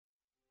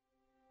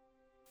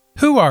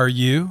Who are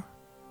you?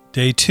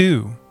 Day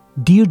 2.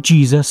 Dear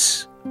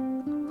Jesus,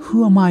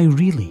 who am I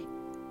really?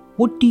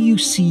 What do you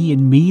see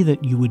in me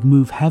that you would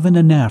move heaven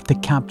and earth to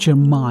capture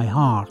my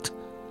heart?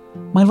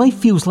 My life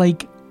feels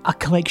like a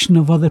collection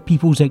of other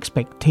people's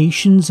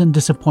expectations and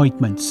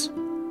disappointments.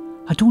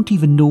 I don't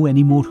even know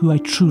anymore who I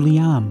truly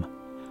am.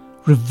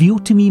 Reveal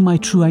to me my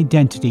true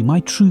identity,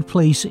 my true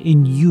place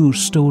in your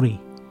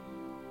story.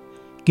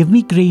 Give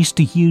me grace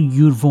to hear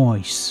your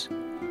voice.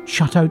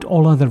 Shut out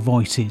all other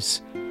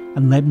voices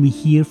and let me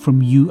hear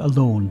from you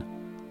alone.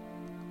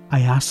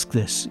 I ask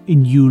this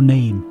in your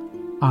name.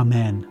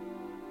 Amen.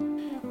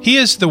 He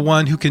is the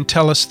one who can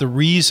tell us the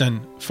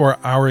reason for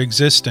our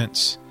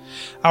existence,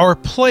 our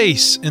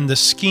place in the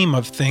scheme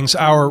of things,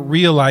 our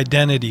real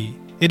identity.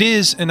 It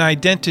is an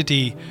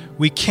identity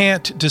we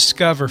can't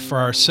discover for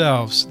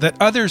ourselves, that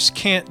others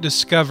can't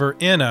discover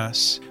in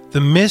us, the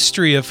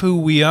mystery of who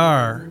we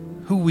are,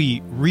 who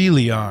we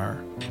really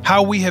are,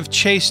 how we have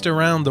chased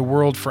around the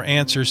world for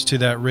answers to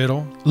that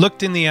riddle,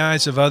 looked in the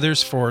eyes of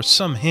others for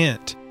some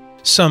hint,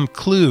 some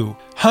clue,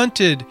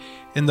 hunted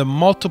in the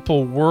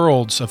multiple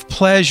worlds of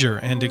pleasure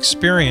and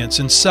experience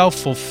and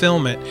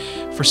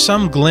self-fulfillment for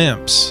some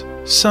glimpse,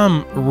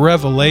 some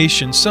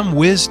revelation, some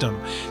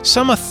wisdom,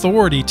 some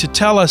authority to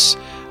tell us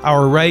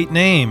our right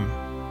name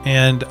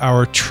and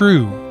our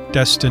true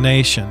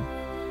destination.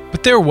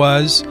 But there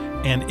was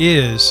and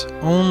is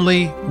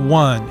only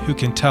one who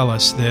can tell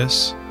us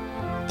this,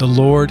 the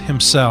Lord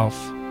Himself.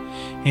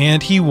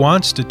 And He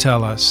wants to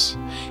tell us.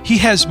 He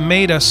has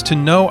made us to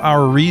know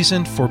our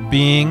reason for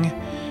being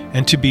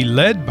and to be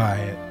led by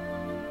it.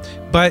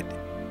 But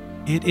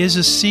it is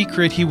a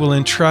secret He will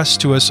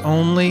entrust to us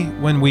only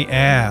when we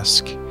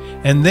ask,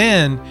 and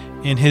then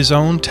in His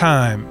own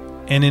time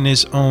and in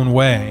His own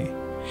way.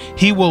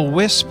 He will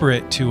whisper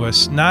it to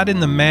us, not in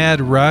the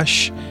mad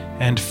rush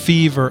and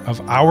fever of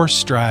our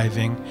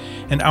striving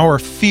and our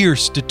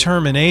fierce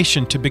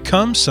determination to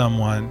become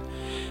someone,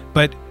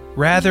 but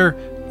rather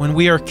when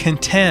we are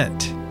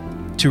content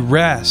to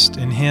rest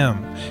in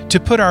Him, to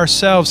put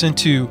ourselves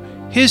into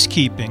His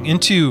keeping,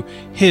 into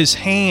His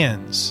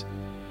hands.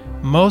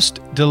 Most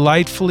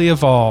delightfully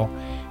of all,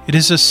 it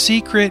is a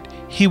secret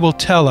He will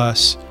tell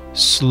us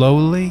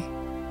slowly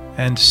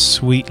and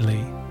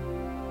sweetly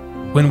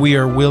when we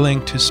are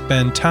willing to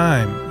spend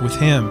time with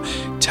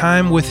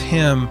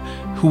Him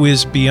who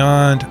is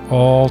beyond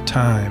all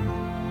time.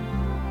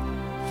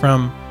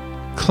 From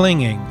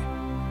Clinging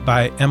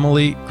by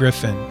Emily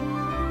Griffin.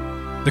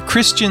 The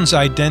Christian's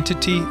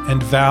identity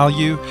and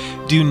value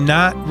do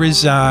not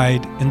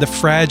reside in the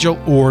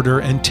fragile order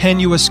and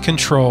tenuous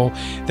control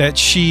that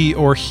she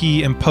or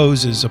he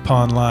imposes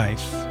upon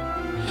life.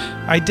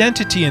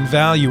 Identity and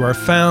value are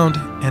found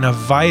in a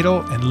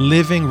vital and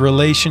living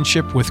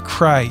relationship with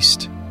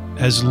Christ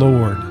as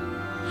Lord.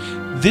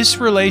 This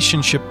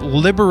relationship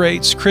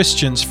liberates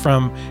Christians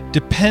from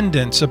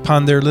dependence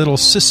upon their little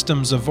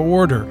systems of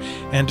order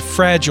and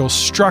fragile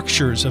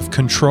structures of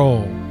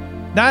control.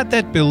 Not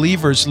that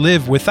believers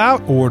live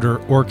without order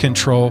or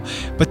control,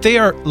 but they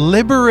are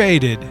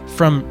liberated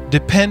from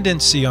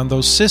dependency on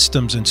those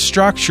systems and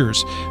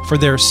structures for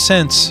their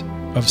sense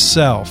of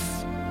self.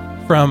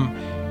 From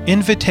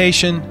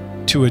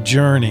Invitation to a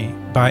Journey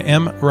by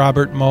M.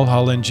 Robert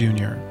Mulholland,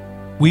 Jr.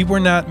 We were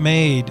not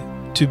made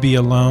to be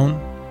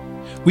alone.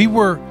 We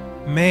were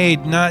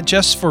made not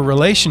just for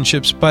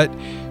relationships, but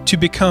to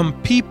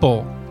become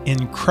people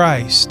in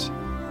Christ,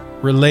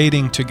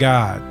 relating to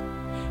God.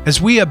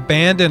 As we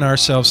abandon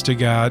ourselves to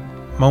God,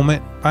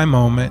 moment by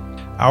moment,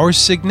 our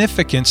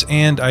significance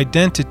and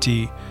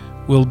identity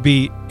will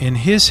be in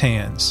His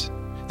hands.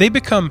 They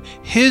become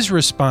His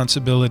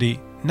responsibility,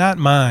 not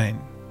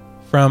mine.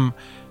 From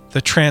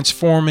The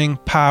Transforming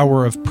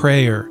Power of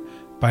Prayer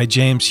by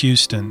James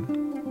Houston.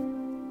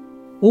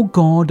 O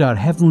God, our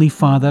Heavenly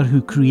Father, who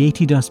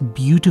created us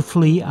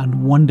beautifully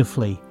and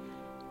wonderfully,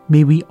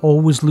 may we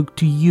always look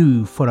to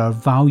You for our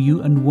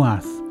value and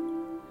worth,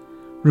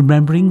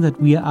 remembering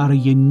that we are a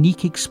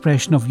unique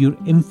expression of Your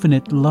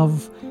infinite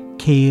love,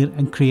 care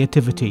and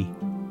creativity.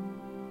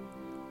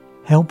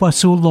 Help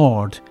us, O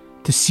Lord,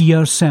 to see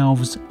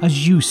ourselves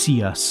as You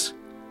see us,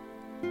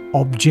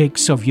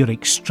 objects of Your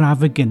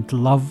extravagant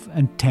love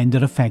and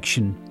tender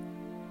affection.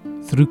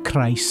 Through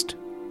Christ.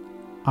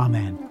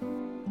 Amen.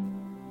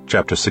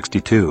 Chapter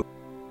 62.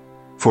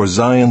 For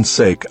Zion's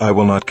sake I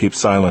will not keep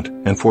silent,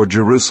 and for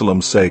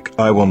Jerusalem's sake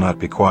I will not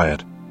be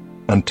quiet,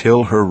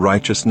 until her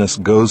righteousness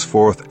goes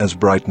forth as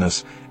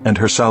brightness, and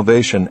her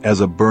salvation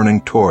as a burning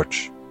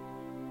torch.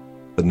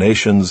 The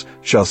nations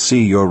shall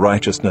see Your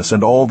righteousness,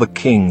 and all the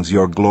kings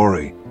Your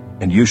glory,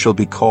 and You shall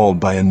be called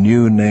by a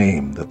new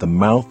name that the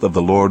mouth of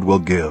the Lord will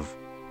give.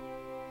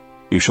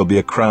 You shall be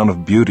a crown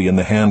of beauty in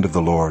the hand of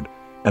the Lord,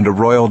 and a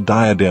royal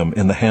diadem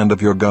in the hand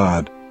of your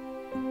God.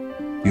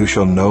 You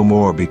shall no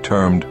more be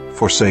termed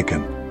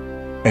forsaken,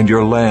 and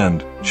your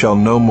land shall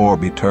no more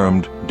be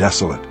termed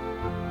desolate,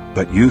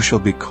 but you shall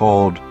be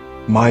called,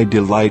 My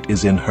delight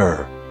is in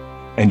her,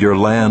 and your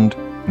land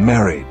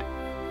married.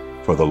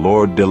 For the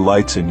Lord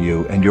delights in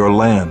you, and your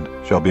land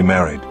shall be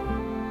married.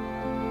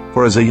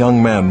 For as a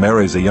young man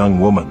marries a young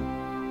woman,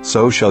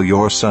 so shall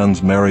your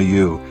sons marry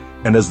you,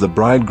 and as the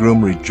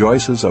bridegroom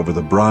rejoices over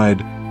the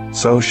bride,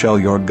 so shall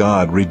your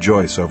God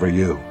rejoice over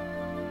you.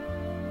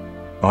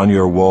 On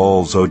your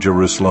walls, O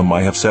Jerusalem,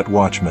 I have set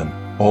watchmen,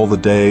 all the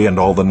day and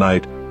all the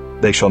night.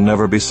 They shall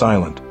never be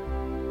silent.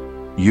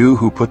 You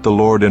who put the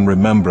Lord in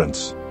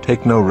remembrance,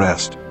 take no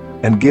rest,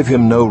 and give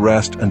him no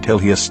rest until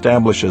he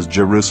establishes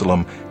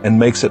Jerusalem and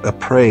makes it a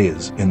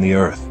praise in the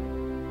earth.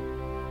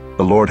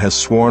 The Lord has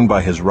sworn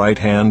by his right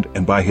hand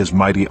and by his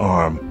mighty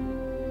arm.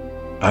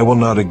 I will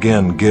not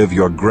again give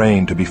your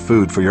grain to be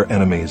food for your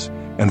enemies,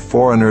 and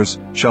foreigners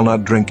shall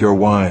not drink your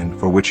wine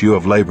for which you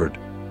have labored.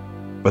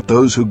 But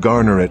those who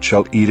garner it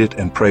shall eat it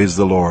and praise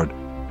the Lord,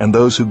 and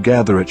those who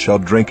gather it shall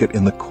drink it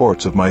in the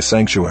courts of my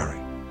sanctuary.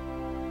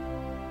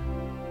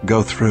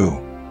 Go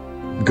through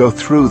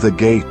the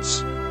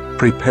gates,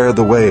 prepare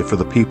the way for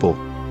the people,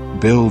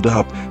 build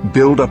up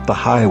the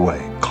highway,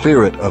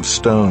 clear it of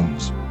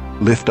stones,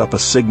 lift up a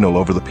signal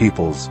over the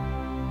peoples.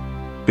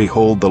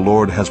 Behold, the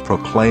Lord has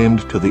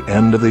proclaimed to the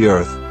end of the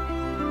earth.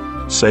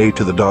 Say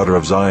to the daughter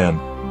of Zion,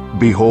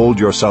 behold,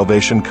 your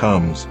salvation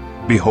comes.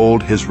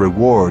 Behold, his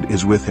reward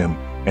is with him,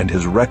 and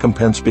his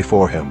recompense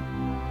before him.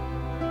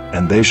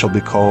 And they shall be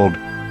called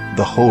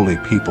the holy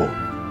people,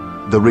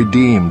 the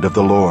redeemed of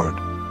the Lord.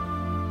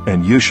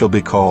 And you shall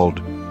be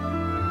called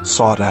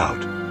sought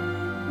out,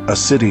 a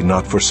city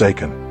not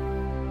forsaken.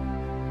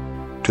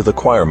 To the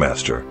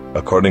choirmaster,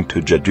 according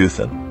to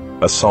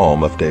Jeduthun, a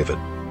psalm of David.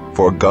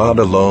 For God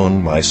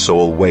alone my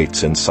soul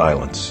waits in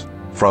silence.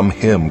 From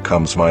him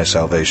comes my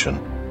salvation.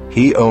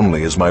 He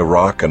only is my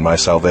rock and my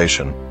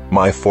salvation,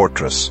 my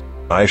fortress.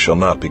 I shall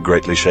not be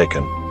greatly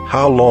shaken.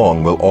 How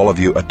long will all of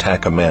you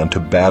attack a man to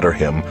batter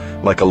him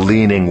like a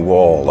leaning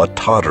wall, a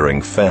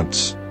tottering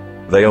fence?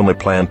 They only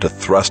plan to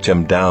thrust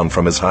him down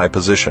from his high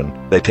position.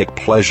 They take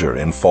pleasure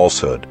in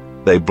falsehood.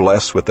 They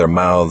bless with their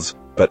mouths,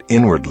 but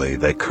inwardly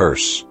they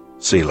curse.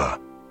 Selah.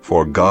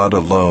 For God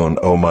alone,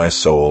 O my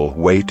soul,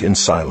 wait in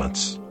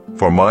silence,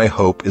 for my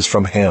hope is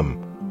from him.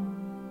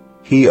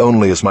 He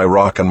only is my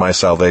rock and my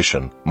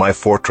salvation, my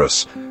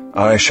fortress.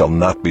 I shall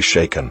not be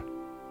shaken.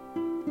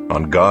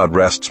 On God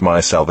rests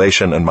my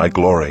salvation and my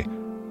glory.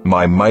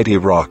 My mighty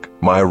rock,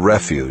 my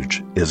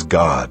refuge, is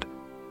God.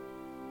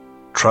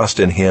 Trust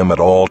in him at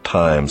all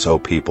times, O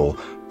people.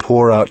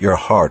 Pour out your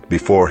heart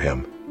before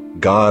him.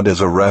 God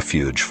is a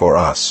refuge for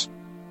us.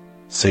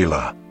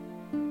 Selah.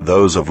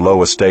 Those of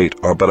low estate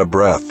are but a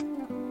breath.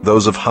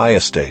 Those of high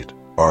estate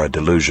are a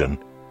delusion.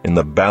 In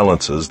the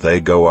balances they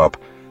go up.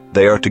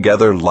 They are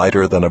together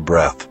lighter than a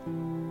breath.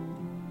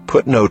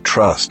 Put no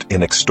trust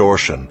in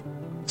extortion.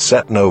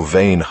 Set no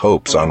vain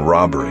hopes on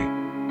robbery.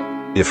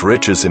 If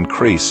riches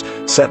increase,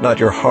 set not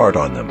your heart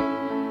on them.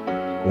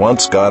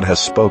 Once God has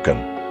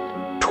spoken.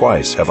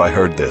 Twice have I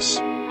heard this,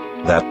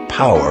 that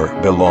power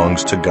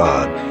belongs to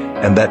God,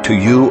 and that to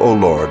you, O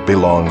Lord,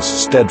 belongs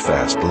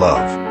steadfast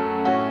love.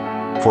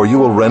 For you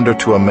will render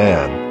to a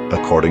man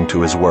according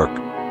to his work.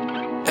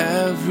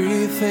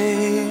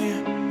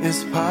 Everything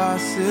is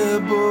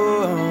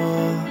possible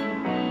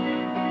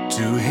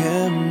to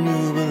him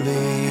who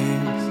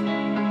believes.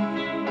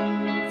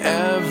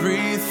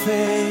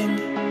 Everything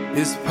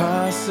is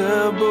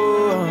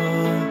possible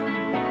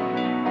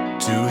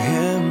to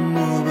him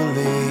who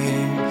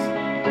believes.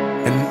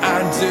 And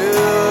I do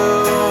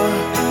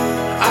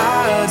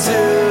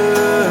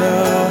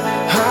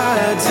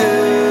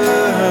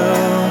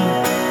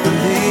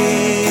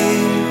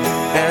believe,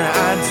 and I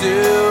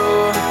do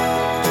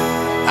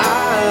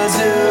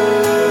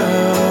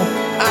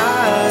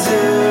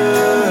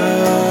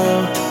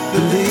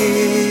believe.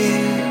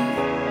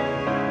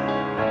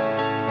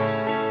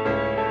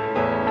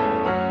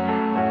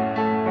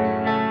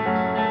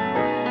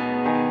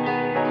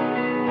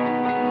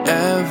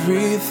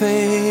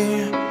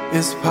 Everything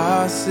is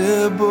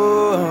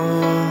possible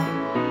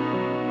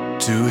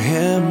to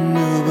him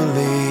who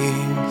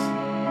believes.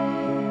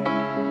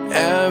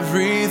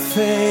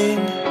 Everything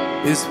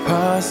is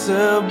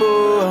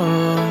possible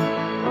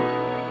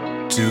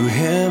to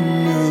him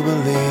who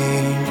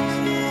believes.